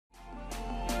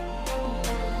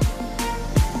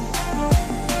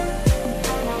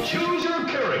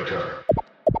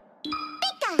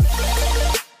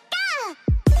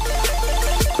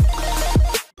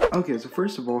Okay, so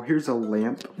first of all, here's a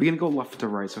lamp. We're gonna go left to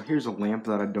right. So here's a lamp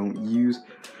that I don't use.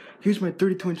 Here's my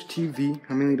 32-inch TV.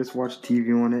 I mainly just watch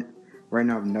TV on it. Right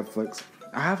now I have Netflix.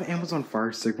 I have an Amazon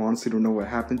Fire Stick, but honestly don't know what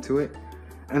happened to it.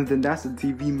 And then that's the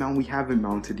TV mount we haven't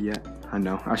mounted yet. I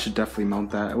know, I should definitely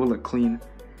mount that. It will look clean.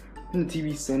 And the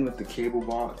TV stand with the cable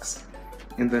box.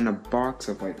 And then a box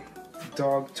of like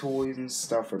dog toys and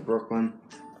stuff for Brooklyn.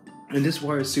 And this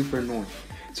wire is super annoying.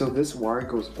 So this wire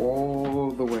goes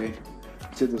all the way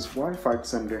to this Wi-Fi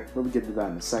extender. We'll get to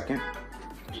that in a second.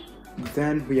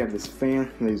 Then we have this fan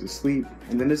that he's asleep.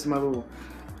 And then this is my little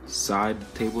side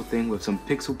table thing with some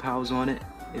Pixel Pals on it.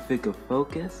 If it could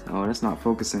focus. Oh, that's not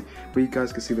focusing. But you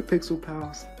guys can see the Pixel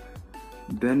Pals.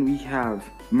 Then we have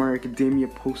My Academia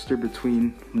poster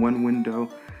between one window,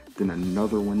 then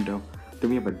another window.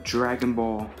 Then we have a Dragon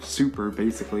Ball Super,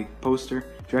 basically, poster,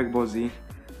 Dragon Ball Z.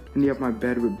 And you have my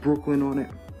bed with Brooklyn on it.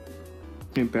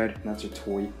 In bed, that's your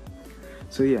toy.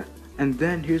 So yeah, and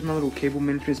then here's my little cable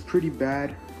management. It's pretty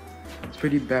bad. It's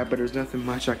pretty bad, but there's nothing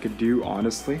much I could do,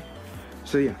 honestly.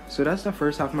 So yeah, so that's the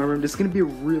first half of my room. This is gonna be a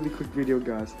really quick video,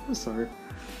 guys. I'm sorry.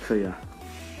 So yeah,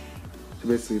 so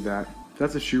basically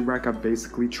that's a shoe rack. I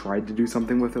basically tried to do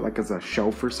something with it, like as a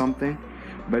shelf or something,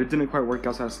 but it didn't quite work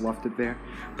out, so I just left it there.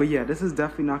 But yeah, this is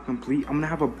definitely not complete. I'm gonna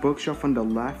have a bookshelf on the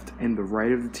left and the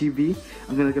right of the TV.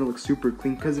 I'm gonna get it look super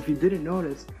clean, because if you didn't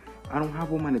notice, I don't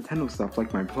have all my Nintendo stuff,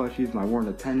 like my plushies, my War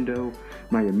Nintendo,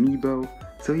 my Amiibo.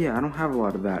 So yeah, I don't have a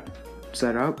lot of that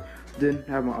set up. Then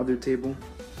I have my other table,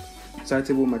 side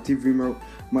table with my TV remote,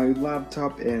 my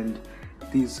laptop, and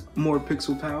these more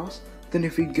Pixel Pals. Then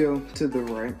if we go to the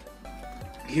right,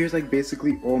 here's like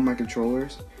basically all my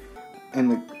controllers and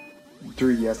like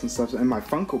 3DS and stuff, and my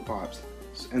Funko Pops,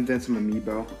 and then some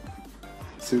Amiibo.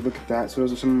 So look at that. So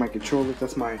those are some of my controllers.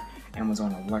 That's my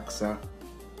Amazon Alexa.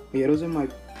 Yeah, those are my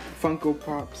Funko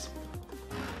Pops.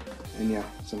 And yeah,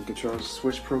 some controllers,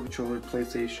 Switch Pro controller,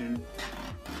 PlayStation.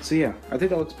 So yeah, I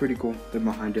think that looks pretty cool. Then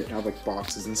behind it, I have like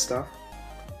boxes and stuff.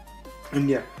 And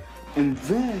yeah, and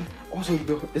then also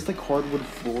it's like hardwood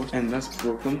floors, and that's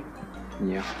Brooklyn.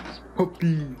 Yeah,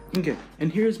 puppy. Okay, and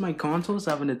here's my consoles.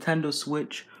 I have a Nintendo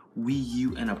Switch, Wii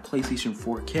U, and a PlayStation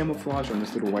 4 camouflage on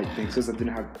this little white thing, since I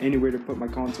didn't have anywhere to put my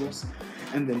consoles.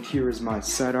 And then here is my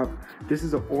setup. This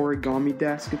is an origami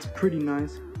desk. It's pretty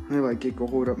nice. I like it. Go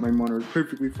hold up my monitor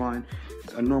perfectly fine.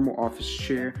 It's a normal office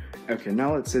chair. Okay,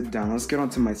 now let's sit down. Let's get on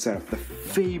to my setup, the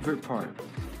favorite part.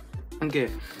 Okay,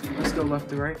 let's go left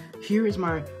to right. Here is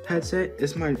my headset.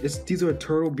 These are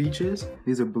Turtle Beaches.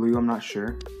 These are blue. I'm not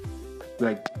sure.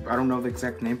 Like, I don't know the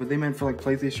exact name, but they meant for like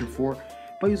PlayStation 4.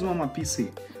 But I use them on my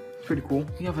PC. It's pretty cool.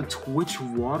 We have a Twitch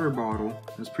water bottle.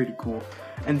 That's pretty cool.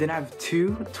 And then I have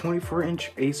two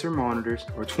 24-inch Acer monitors,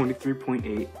 or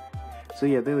 23.8. So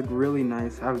yeah, they look really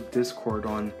nice. I have Discord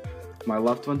on my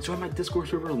left one. Join my Discord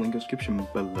server, link in the description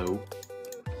below.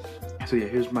 So yeah,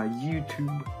 here's my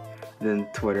YouTube, then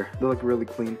Twitter. They look really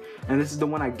clean. And this is the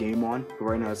one I game on. But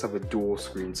right now I just have a dual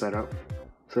screen setup.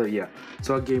 So yeah,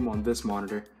 so I game on this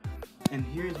monitor. And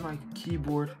here's my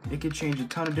keyboard. It can change a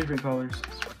ton of different colors.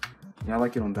 Yeah, I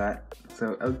like it on that.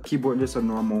 So a keyboard, just a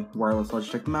normal wireless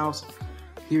Logitech mouse.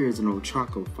 Here is an old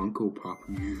Choco Funko Pop.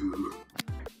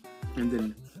 And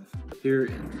then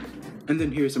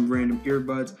here's some random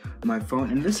earbuds, my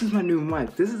phone, and this is my new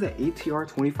mic. This is an ATR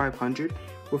 2500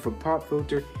 with a pop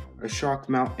filter, a shock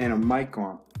mount, and a mic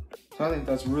arm. So I think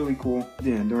that's really cool.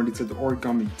 Yeah, they already said the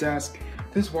origami desk.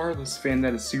 This wireless fan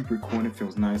that is super cool and it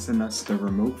feels nice, and that's the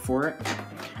remote for it.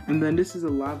 And then this is a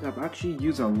laptop. I actually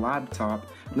use a laptop.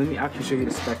 Let me actually show you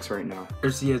the specs right now.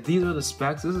 So yeah, these are the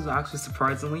specs. This is actually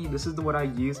surprisingly, this is what I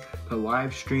use to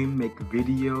live stream, make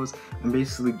videos, and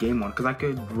basically game on. Because I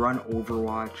could run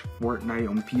Overwatch, Fortnite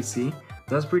on PC.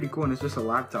 That's pretty cool, and it's just a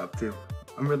laptop too.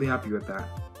 I'm really happy with that.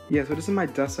 Yeah, so this is my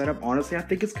desk setup. Honestly, I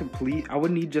think it's complete. I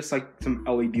would need just like some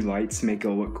LED lights to make it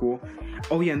look cool.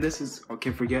 Oh yeah, and this is, oh,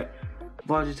 can't forget,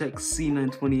 Logitech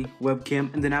C920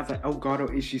 webcam, and then I have the Elgato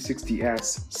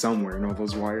HD60S somewhere in all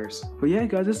those wires. But yeah,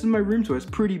 guys, this is my room tour. It's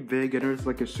pretty big. I know it's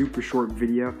like a super short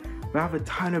video, but I have a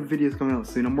ton of videos coming out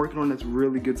soon. I'm working on this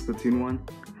really good Splatoon one.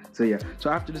 So yeah, so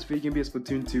after this video, gonna be a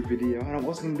Splatoon 2 video, and I'm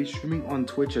also gonna be streaming on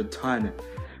Twitch a ton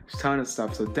of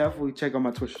stuff. So definitely check out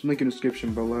my Twitch, link in the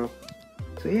description below.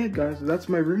 So yeah, guys, that's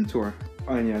my room tour.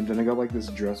 Oh yeah, and then I got like this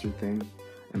dresser thing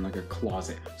and like a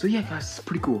closet. So yeah, guys, it's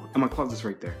pretty cool. And my closet's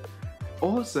right there.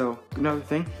 Also, another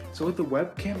thing, so with the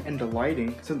webcam and the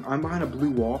lighting, since I'm behind a blue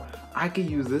wall, I can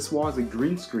use this wall as a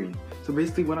green screen. So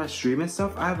basically when I stream and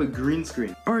stuff, I have a green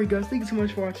screen. Alright guys, thank you so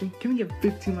much for watching. Can we get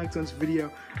 15 likes on this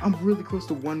video? I'm really close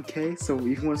to 1K, so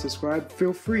if you want to subscribe,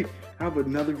 feel free. I have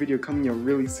another video coming out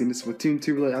really soon. This Splatoon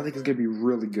 2 related. I think it's going to be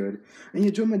really good. And yeah,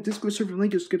 join my Discord server, link in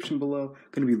the description below.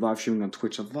 Going to be live streaming on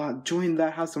Twitch a lot. Join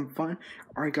that, have some fun.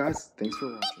 Alright guys, thanks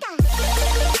for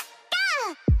watching.